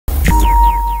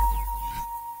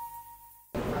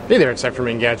Hey there, it's More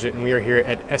Engadget, and we are here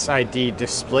at SID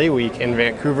Display Week in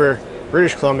Vancouver,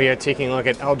 British Columbia, taking a look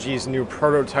at LG's new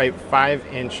prototype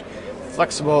 5-inch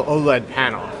flexible OLED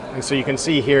panel. And so you can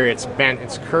see here it's bent,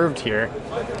 it's curved here,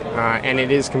 and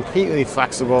it is completely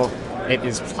flexible. It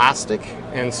is plastic,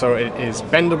 and so it is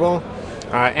bendable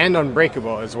and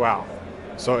unbreakable as well.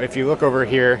 So if you look over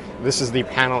here, this is the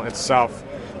panel itself.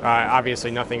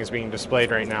 Obviously nothing is being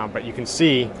displayed right now, but you can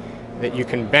see that you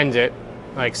can bend it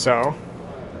like so.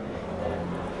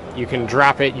 You can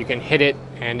drop it, you can hit it,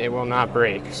 and it will not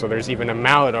break. So there's even a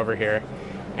mallet over here,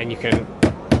 and you can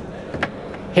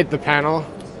hit the panel,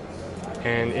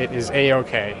 and it is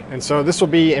A-OK. And so this will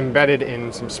be embedded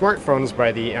in some smartphones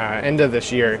by the end of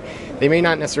this year. They may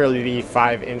not necessarily be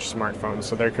 5-inch smartphones,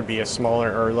 so there could be a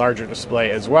smaller or larger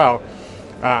display as well.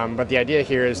 But the idea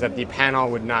here is that the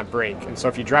panel would not break. And so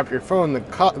if you drop your phone,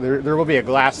 there will be a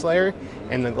glass layer,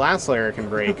 and the glass layer can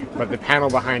break, but the panel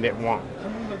behind it won't.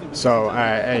 So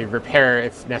a repair,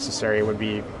 if necessary, would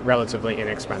be relatively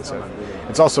inexpensive.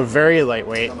 It's also very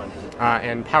lightweight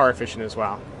and power efficient as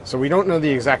well. So we don't know the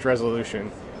exact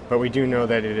resolution, but we do know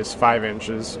that it is 5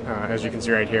 inches, as you can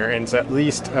see right here, and it's at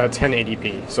least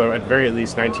 1080p, so at very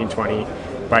least 1920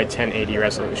 by 1080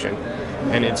 resolution.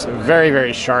 And it's very,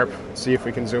 very sharp. See if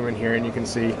we can zoom in here, and you can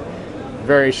see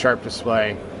very sharp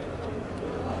display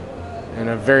and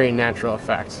a very natural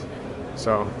effect.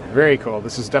 So, very cool.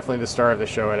 This is definitely the star of the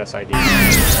show at SID.